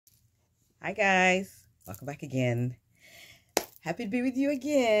Hi guys, welcome back again. Happy to be with you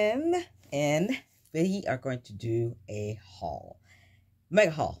again. And we are going to do a haul. Mega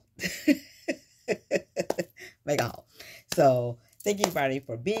haul. Mega haul. So thank you everybody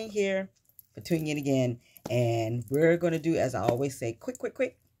for being here, for tuning in again. And we're going to do, as I always say,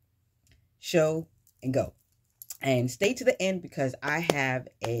 quick, show and go. And stay to the end because I have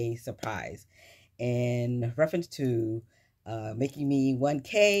a surprise. In reference to making me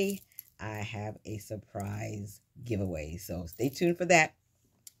 1K, I have a surprise giveaway. So stay tuned for that.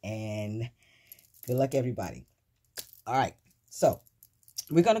 And good luck, everybody. All right. So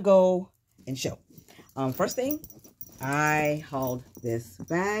we're going to go and show. First thing, I hauled this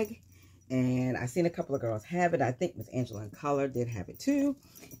bag. And I seen a couple of girls have it. I think Miss Angela in Color did have it too.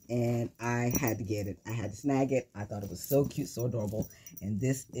 And I had to get it. I had to snag it. I thought it was so cute, so adorable. And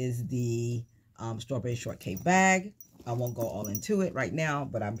this is the strawberry shortcake bag. I won't go all into it right now,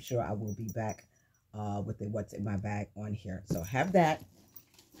 but I'm sure I will be back with the what's in my bag on here. So have that.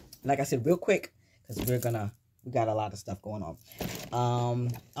 Like I said, real quick, because we got a lot of stuff going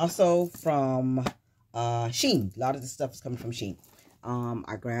on. Also from Shein. A lot of the stuff is coming from Shein.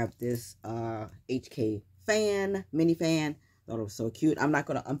 I grabbed this HK fan, mini fan. Thought it was so cute. I'm not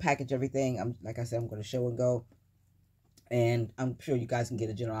going to unpackage everything. Like I said, I'm going to show and go. And I'm sure you guys can get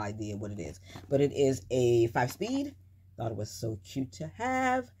a general idea of what it is. But it is a 5-speed. Thought it was so cute to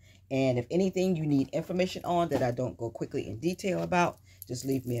have. And if anything you need information on that I don't go quickly in detail about, just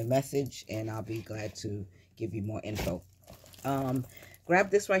leave me a message and I'll be glad to give you more info.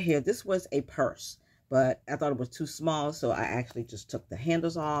 Grab this right here. This was a purse, but I thought it was too small, so I actually just took the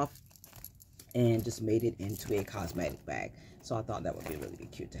handles off and just made it into a cosmetic bag. So I thought that would be really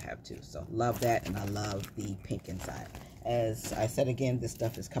cute to have too. So love that, and I love the pink inside. As I said again, this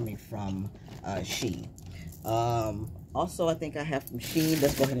stuff is coming from Shein. Also, I think I have from Shein.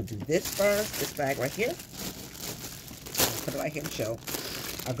 Let's go ahead and do this first. This bag right here. Put it right here to show.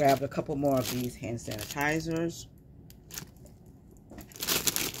 I grabbed a couple more of these hand sanitizers.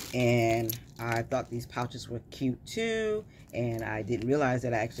 And I thought these pouches were cute too. And I didn't realize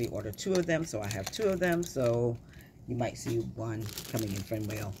that I actually ordered 2 of them. So I have 2 of them. So you might see one coming in friend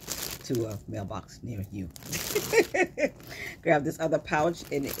mail to a mailbox near you. Grab this other pouch,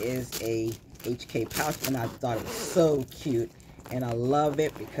 and it is a HK pouch, and I thought it was so cute, and I love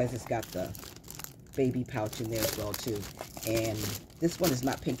it because it's got the baby pouch in there as well too. And this one is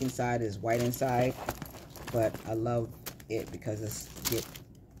not pink inside, it's white inside, but I love it because it's get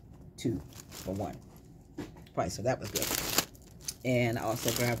 2 for 1 price, so that was good. And I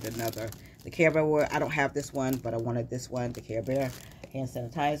also grabbed another, the Care Bear. I don't have this one, but I wanted this one, the Care Bear hand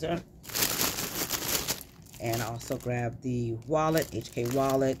sanitizer. And I also grabbed the wallet, HK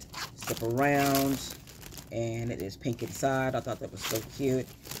wallet, zip around, and it is pink inside. I thought that was so cute.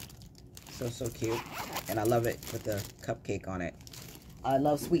 So cute. And I love it with the cupcake on it. I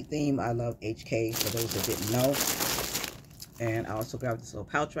love Sweet Theme. I love HK, for those that didn't know. And I also grabbed this little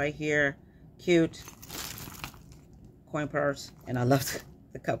pouch right here. Cute. Coin purse. And I love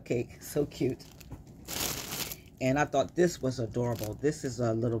the cupcake. So cute. And I thought this was adorable. This is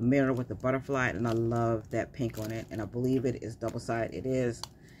a little mirror with a butterfly, and I love that pink on it. And I believe it is double-sided. It is.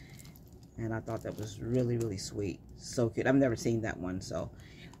 And I thought that was really sweet. So cute. I've never seen that one. So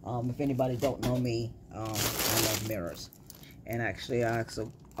if anybody don't know me, I love mirrors. And actually, I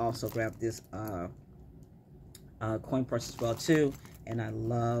also grabbed this coin purse as well too. And I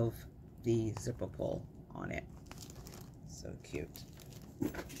love the zipper pull on it. So cute.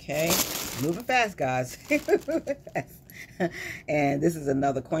 Okay, moving fast, guys. Moving fast. And this is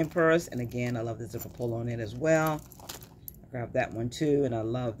another coin purse, and again, I love the zipper pull on it as well. I grabbed that one too, and I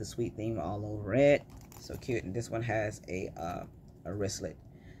love the Sweet Theme all over it. So cute. And this one has a wristlet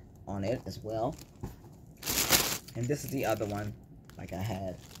on it as well. And this is the other one, like I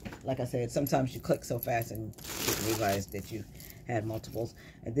had. Like I said, sometimes you click so fast and you didn't realize that you had multiples.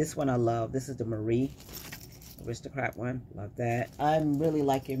 And this one I love. This is the Marie Aristocrat one. Love that. I'm really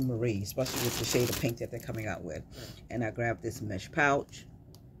liking Marie, especially with the shade of pink that they're coming out with. And I grabbed this mesh pouch.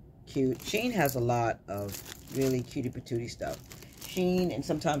 Cute. Shein has a lot of really cutie patootie stuff. Shein, and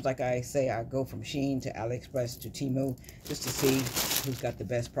sometimes, like I say, I go from Shein to AliExpress to Temu just to see who's got the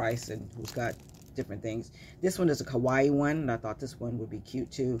best price and who's got different things. This one is a kawaii one, and I thought this one would be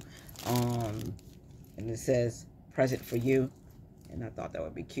cute too. And it says present for you, and I thought that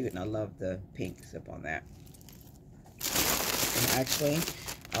would be cute, and I love the pink zip on that. And actually,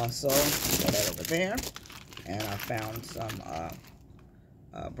 also put that over there, and I found some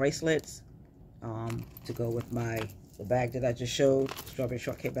bracelets to go with the bag that I just showed, strawberry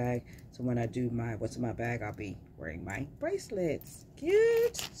shortcake bag. So when I do my what's in my bag, I'll be wearing my bracelets.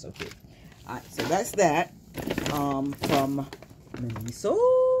 Cute, so cute. Alright, so that's that. From Miniso.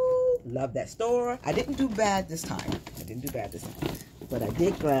 Love that store. I didn't do bad this time. But I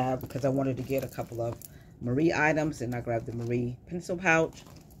did grab, because I wanted to get a couple of Marie items, and I grabbed the Marie pencil pouch.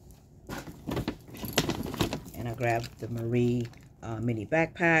 And I grabbed the Marie mini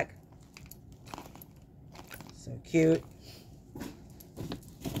backpack. So cute.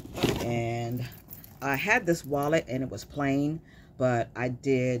 And I had this wallet and it was plain, but I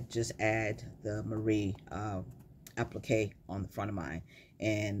did just add the Marie applique on the front of mine.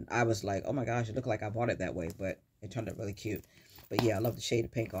 And I was like, oh my gosh, it looked like I bought it that way, but it turned out really cute. But yeah, I love the shade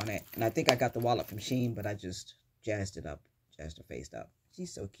of pink on it. And I think I got the wallet from Shein, but I just jazzed it up, jazzed her face up.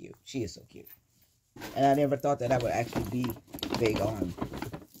 She's so cute. She is so cute. And I never thought that I would actually be big on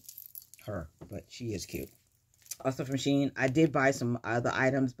her, but she is cute. Also from Shein, I did buy some other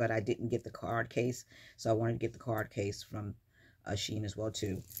items, but I didn't get the card case. So I wanted to get the card case from Shein as well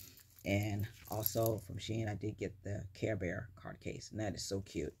too. And also from Shein, I did get the Care Bear card case. And that is so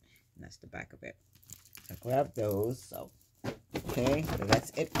cute. And that's the back of it. So I grabbed those. So, okay. So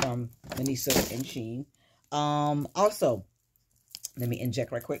that's it from Miniso and Shein. Also, let me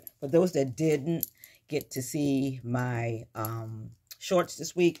inject right quick. For those that didn't get to see my shorts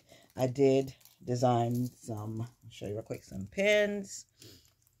this week, I did design some, I'll show you real quick, some pins.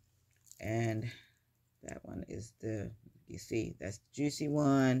 And that one is the, you see, that's the juicy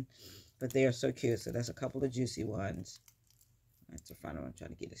one. But they are so cute. So that's a couple of juicy ones. That's the front one. I'm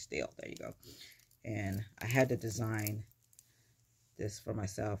trying to get it still. There you go. And I had to design this for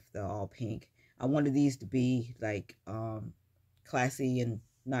myself, the all pink. I wanted these to be like classy and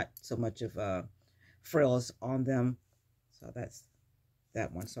not so much of frills on them. So that's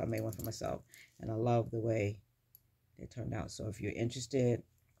that one. So I made one for myself. And I love the way they turned out. So if you're interested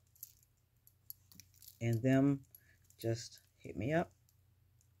in them, just hit me up.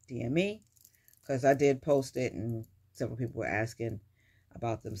 DM me, because I did post it and several people were asking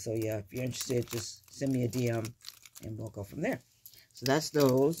about them. So yeah, if you're interested, just send me a DM and we'll go from there. So that's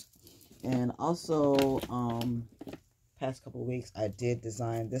those. And also past couple of weeks I did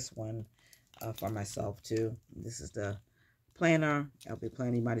design this one for myself too. This is the planner. I'll be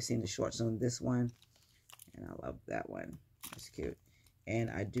planning. You might have seen the shorts on this one, and I love that one. It's cute. And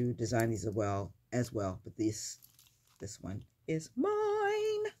I do design these as well, but this one is mine.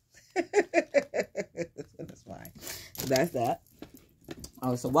 This one is mine. So that's that.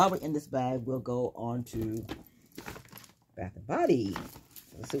 Oh, so while we're in this bag, we'll go on to Bath and Body.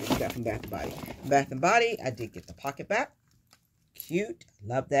 Let's see what we got from Bath and Body. Bath and Body, I did get the pocket back. Cute.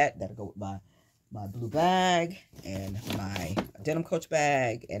 Love that. That'll go with my blue bag and my Denim Coach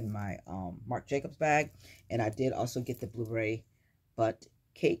bag and my Marc Jacobs bag. And I did also get the blueberry butt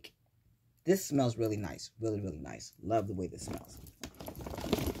cake. This smells really nice. Really, really nice. Love the way this smells.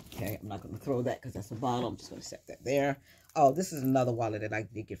 Okay, I'm not going to throw that because that's a bottle. I'm just going to set that there. Oh, this is another wallet that I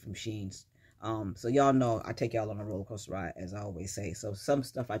did get from Shein. So y'all know I take y'all on a roller coaster ride, as I always say. So some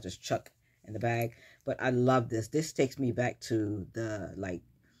stuff I just chuck in the bag. But I love this. This takes me back to the like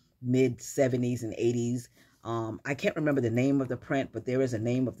mid 70s and 80s. I can't remember the name of the print, but there is a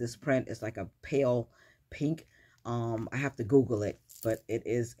name of this print. It's like a pale pink. I have to Google it, but it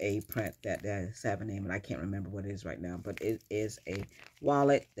is a print that does have a name, and I can't remember what it is right now. But it is a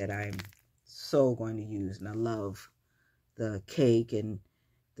wallet that I'm so going to use, and I love the cake and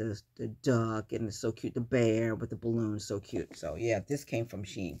the duck, and it's so cute. The bear with the balloons, so cute. So yeah, this came from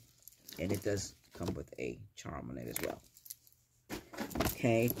Shein, and it does come with a charm on it as well.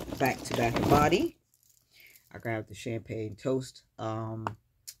 Okay, back to Bath and Body. I grabbed the Champagne Toast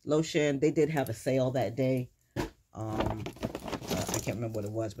lotion. They did have a sale that day. I can't remember what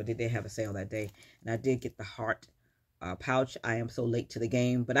it was, but they did have a sale that day. And I did get the heart pouch. I am so late to the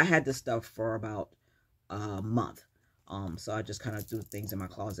game, but I had this stuff for about a month. So I just kind of threw things in my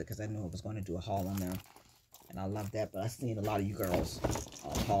closet because I knew I was going to do a haul on them. And I love that, but I've seen a lot of you girls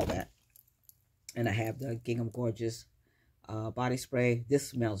haul that. And I have the Gingham Gorgeous body spray. This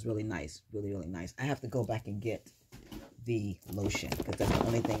smells really nice. Really, really nice. I have to go back and get the lotion because that's the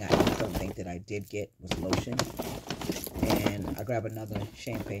only thing I don't think that I did get was lotion. And I grab another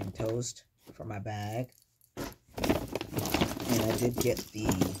Champagne Toast for my bag. And I did get the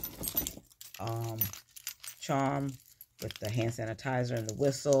charm with the hand sanitizer and the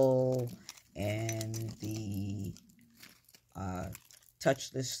whistle and the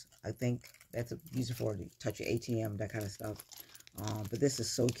touchless. I think that's used for to touch your ATM, that kind of stuff. But this is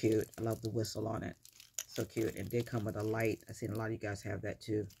so cute. I love the whistle on it. So cute. It did come with a light. I've seen a lot of you guys have that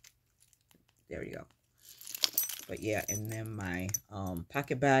too. There we go. But yeah, and then my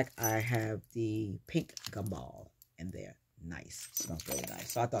pocket bag, I have the pink gumball in there. nice. Smells really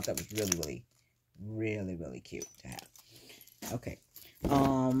nice. So I thought that was really cute to have. Okay.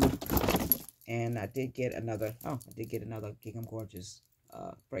 And I did get another, Gingham Gorgeous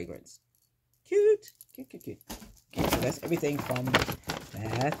fragrance. Cute. Okay, so that's everything from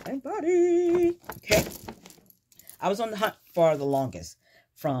Bath and Body. Okay. I was on the hunt for the longest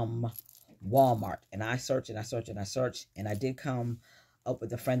from Walmart, and I searched, and I did come up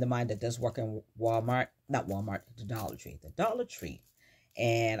with a friend of mine that does work in Walmart, not Walmart, the Dollar Tree.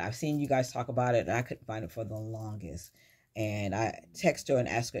 And I've seen you guys talk about it, and I couldn't find it for the longest. And I texted her and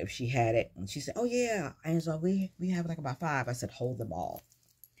asked her if she had it, and she said, "Oh yeah, Angela, we have like about 5." I said, "Hold them all."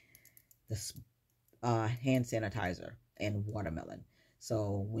 This hand sanitizer and watermelon.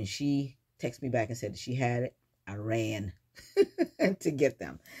 So when she texted me back and said she had it, I ran to get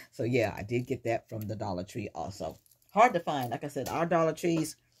them. So yeah, I did get that from the Dollar Tree also. Hard to find. Like I said, our Dollar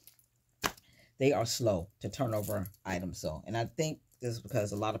Trees, they are slow to turn over items. So, and I think this is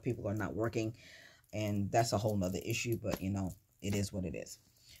because a lot of people are not working, and that's a whole nother issue, but you know, it is what it is.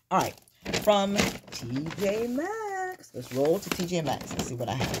 All right, from TJ Maxx. Let's roll to TJ Maxx and see what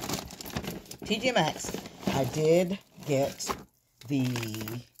I have. TJ Maxx, I did get the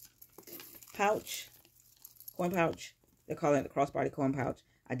pouch, coin pouch. They're calling it the crossbody coin pouch.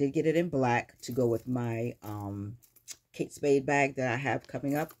 I did get it in black to go with my Kate Spade bag that I have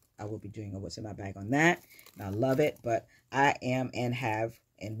coming up. I will be doing a what's in my bag on that. And I love it, but I am and have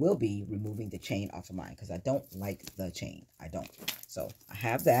and will be removing the chain off of mine because I don't like the chain. I don't. So I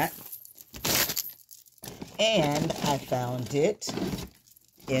have that. And I found it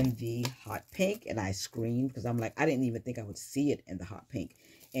in the hot pink, and I screamed because I'm like, I didn't even think I would see it in the hot pink.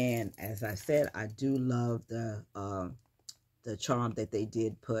 And as I said, I do love the charm that they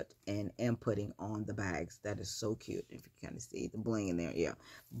did put and am putting on the bags. That is so cute. If you kind of see the bling in there, yeah.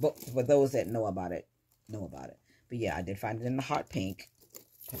 But for those that know about it, know about it. But yeah, I did find it in the hot pink.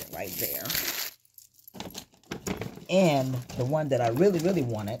 Put it right there. And the one that I really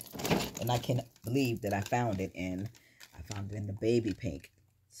wanted, and I can't believe that I found it in the baby pink.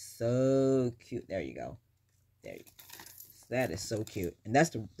 So cute. There you go. There you go. That is so cute. And that's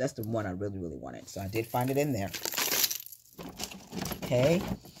the one I really wanted. So I did find it in there. Okay.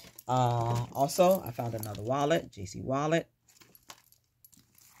 Also, I found another wallet, JC wallet.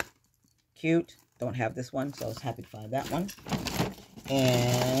 Cute. Don't have this one, so I was happy to find that one.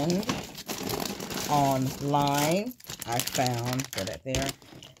 And online, I found, put that there,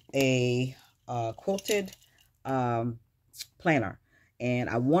 a quilted planner. And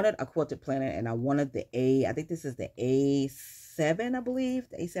I wanted a quilted planner, and I wanted I think this is the A7, I believe,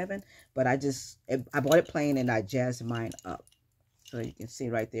 the A7. But I bought it plain, and I jazzed mine up. So you can see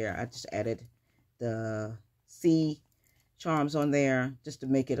right there, I just added the C charms on there just to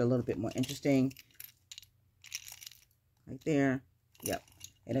make it a little bit more interesting. Right there. Yep.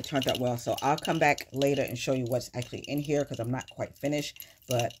 And it turned out well. So I'll come back later and show you what's actually in here because I'm not quite finished.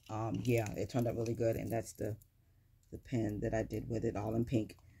 But yeah, it turned out really good. And that's the pen that I did with it, all in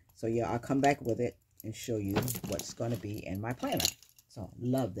pink. So yeah, I'll come back with it and show you what's going to be in my planner. So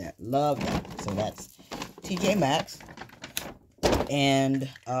love that. Love that. So that's TJ Maxx. And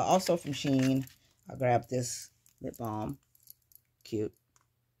also from Shein, I grabbed this lip balm. Cute.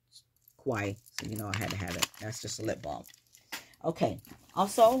 Kawaii. So you know I had to have it. That's just a lip balm. Okay.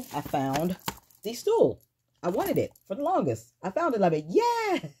 Also, I found the stool. I wanted it for the longest. I found it. I mean,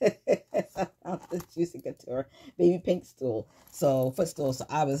 yes! I found the Juicy Couture baby pink stool. So, footstool. So,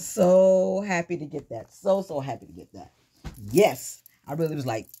 I was so happy to get that. So happy to get that. Yes! I really was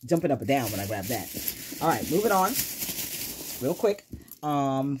like jumping up and down when I grabbed that. All right, moving on. Real quick.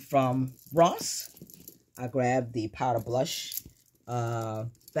 From Ross, I grabbed the powder blush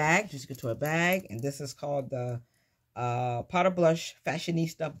bag, Juicy Couture bag. And this is called the powder blush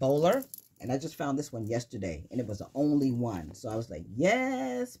fashionista bowler. And I just found this one yesterday, and it was the only one. So I was like,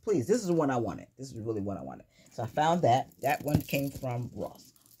 yes, please. This is the one I wanted. This is really what I wanted. So I found that. That one came from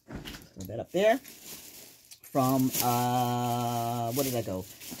Ross. Put that up there. From, where did I go?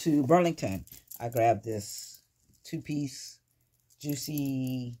 To Burlington. I grabbed this 2-piece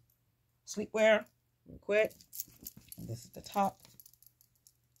Juicy sleepwear real quick. And this is the top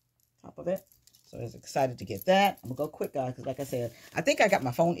of it. So I was excited to get that. I'm going to go quick, guys, because like I said, I think I got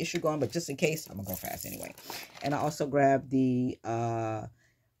my phone issue going, but just in case, I'm going to go fast anyway. And I also grabbed the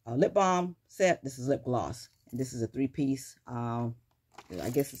lip balm set. This is lip gloss. And this is a 3-piece. I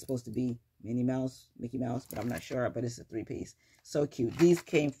guess it's supposed to be Minnie Mouse, Mickey Mouse, but I'm not sure. But it's a 3-piece. So cute. These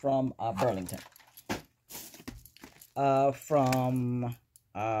came from Burlington. From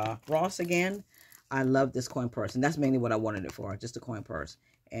Ross again. I love this coin purse. And that's mainly what I wanted it for. Just a coin purse.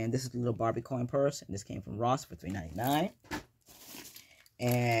 And this is the little Barbie coin purse. And this came from Ross for $3.99.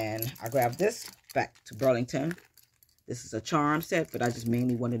 And I grabbed this back to Burlington. This is a charm set, but I just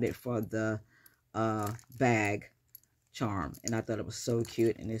mainly wanted it for the bag charm. And I thought it was so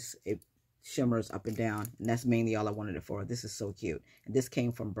cute. And it shimmers up and down. And that's mainly all I wanted it for. This is so cute. And this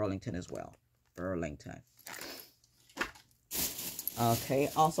came from Burlington as well. Burlington. Okay,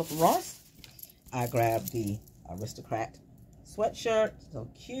 also from Ross, I grabbed the Aristocrat sweatshirt. So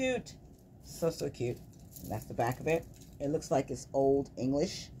cute. So cute. And that's the back of it. It looks like it's Old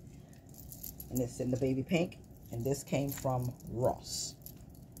English. And it's in the baby pink. And this came from Ross.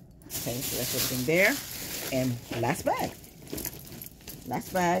 Okay, so that's everything there. And last bag.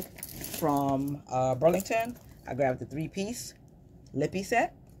 Last bag from Burlington. I grabbed the 3-piece Lippy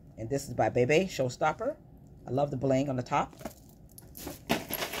set. And this is by Bebe Showstopper. I love the bling on the top.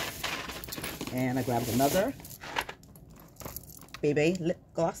 And I grabbed another Bebe lip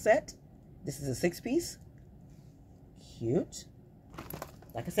gloss set. This is a 6-piece. Cute.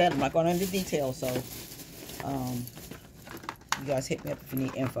 Like I said, I'm not going into detail, so you guys hit me up if you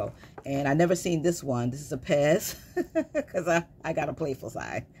need info. And I never seen this one. This is a Pez because I got a playful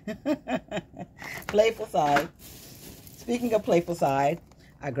side. Playful side. Speaking of playful side,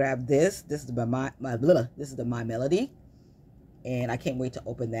 I grabbed this. This is the My Melody, and I can't wait to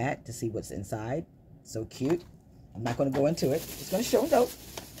open that to see what's inside. So cute. I'm not going to go into it. Just going to show a note.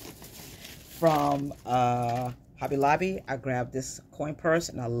 From Hobby Lobby, I grabbed this coin purse,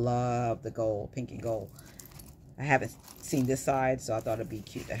 and I love the gold, pink and gold. I haven't seen this side, so I thought it'd be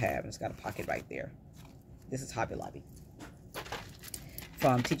cute to have. And it's got a pocket right there. This is Hobby Lobby.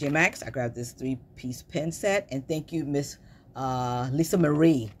 From TJ Maxx, I grabbed this 3-piece pen set, and thank you, Miss Lisa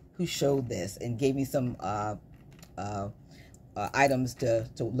Marie, who showed this and gave me some items to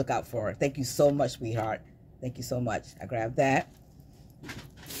look out for. Thank you so much, sweetheart. Thank you so much. I grabbed that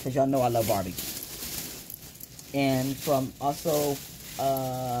because y'all know I love Barbie. And from also,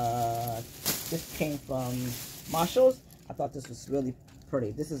 this came from Marshalls. I thought this was really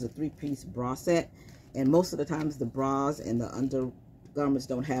pretty. This is a 3-piece bra set. And most of the times the bras and the undergarments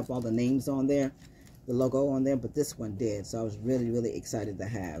don't have all the names on there, the logo on there, but this one did. So I was really excited to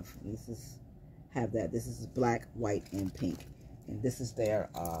have. And this is that. This is black, white, and pink. And this is their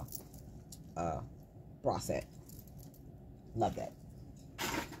bra set. Love that.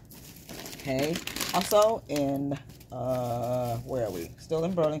 Okay. Also in where are we? Still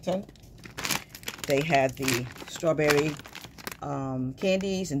in Burlington. They had the strawberry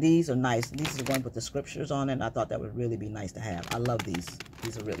candies, and these are nice. These are the ones with the scriptures on it, and I thought that would really be nice to have. I love these.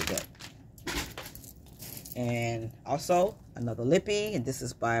 These are really good. And also another lippy, and this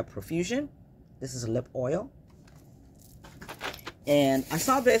is by Profusion. This is a lip oil. And I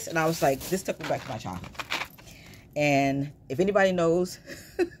saw this, and I was like, this took me back to my childhood. And if anybody knows,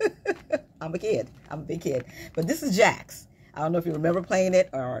 I'm a kid. I'm a big kid. But this is Jax. I don't know if you remember playing it,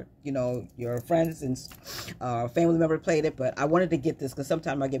 or, you know, your friends and family member played it, but I wanted to get this because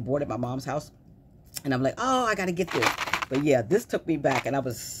sometimes I get bored at my mom's house, and I'm like, oh, I got to get this. But yeah, this took me back, and I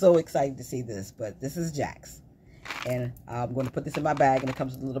was so excited to see this. But this is Jax. And I'm going to put this in my bag, and it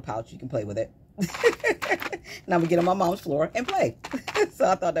comes with a little pouch. You can play with it. And I'm going to get on my mom's floor and play. So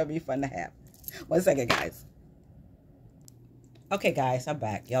I thought that would be fun to have. 1 second, guys. Okay, guys, I'm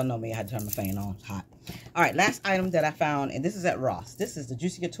back. Y'all know me. I had to turn my fan on. It's hot. All right, last item that I found, and this is at Ross. This is the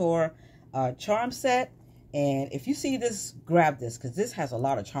Juicy Couture charm set. And if you see this, grab this, because this has a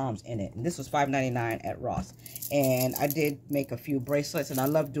lot of charms in it. And this was $5.99 at Ross. And I did make a few bracelets, and I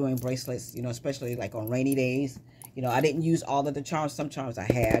love doing bracelets, you know, especially like on rainy days. You know, I didn't use all of the charms. Some charms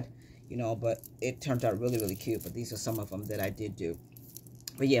I had, you know, but it turned out really cute. But these are some of them that I did do.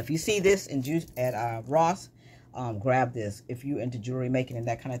 But yeah, if you see this in at Ross, grab this if you're into jewelry making and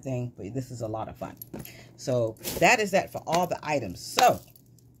that kind of thing. But this is a lot of fun. So that is that for all the items. So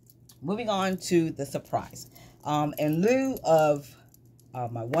moving on to the surprise. In lieu of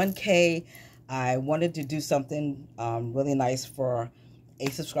my 1K, I wanted to do something really nice for a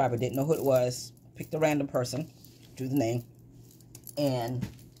subscriber. Didn't know who it was. Picked a random person, drew the name. And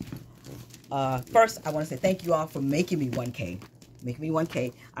first, I want to say thank you all for making me 1K. Making me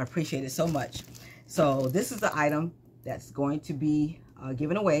 1K. I appreciate it so much. So this is the item that's going to be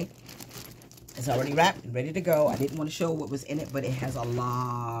given away. It's already wrapped and ready to go. I didn't want to show what was in it, but it has a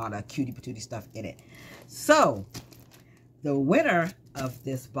lot of cutie patootie stuff in it. So the winner of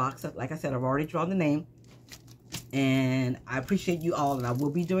this box, like I said, I've already drawn the name. And I appreciate you all, and I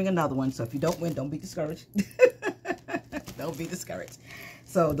will be doing another one. So if you don't win, don't be discouraged. Don't be discouraged.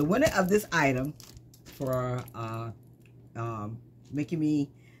 So the winner of this item for making me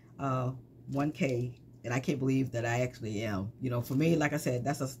 1K and I can't believe that I actually am. You know, for me, like I said,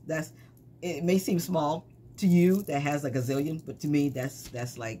 it may seem small to you that has a gazillion, but to me,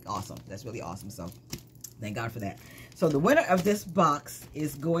 that's like awesome. That's really awesome. So thank God for that. So the winner of this box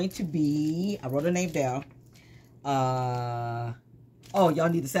is going to be, I wrote her name down. Oh, y'all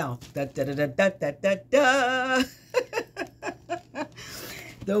need the sound. Da, da, da, da, da, da, da.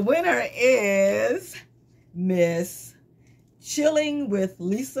 The winner is Miss Chilling with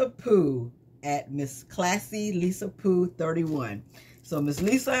Lisa Pooh at Miss Classy Lisa Pooh 31. So Miss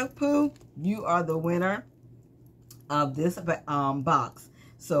Lisa Pooh, you are the winner of this box.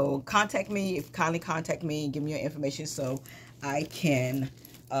 So kindly contact me and give me your information so I can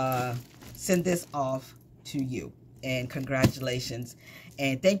send this off to you. And congratulations.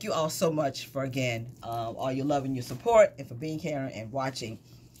 And thank you all so much for, again, all your love and your support, and for being here and watching.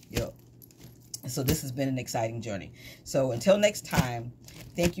 So this has been an exciting journey. So until next time,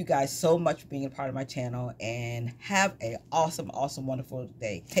 thank you guys so much for being a part of my channel, and have an awesome, awesome, wonderful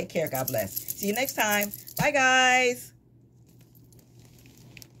day. Take care. God bless. See you next time. Bye, guys.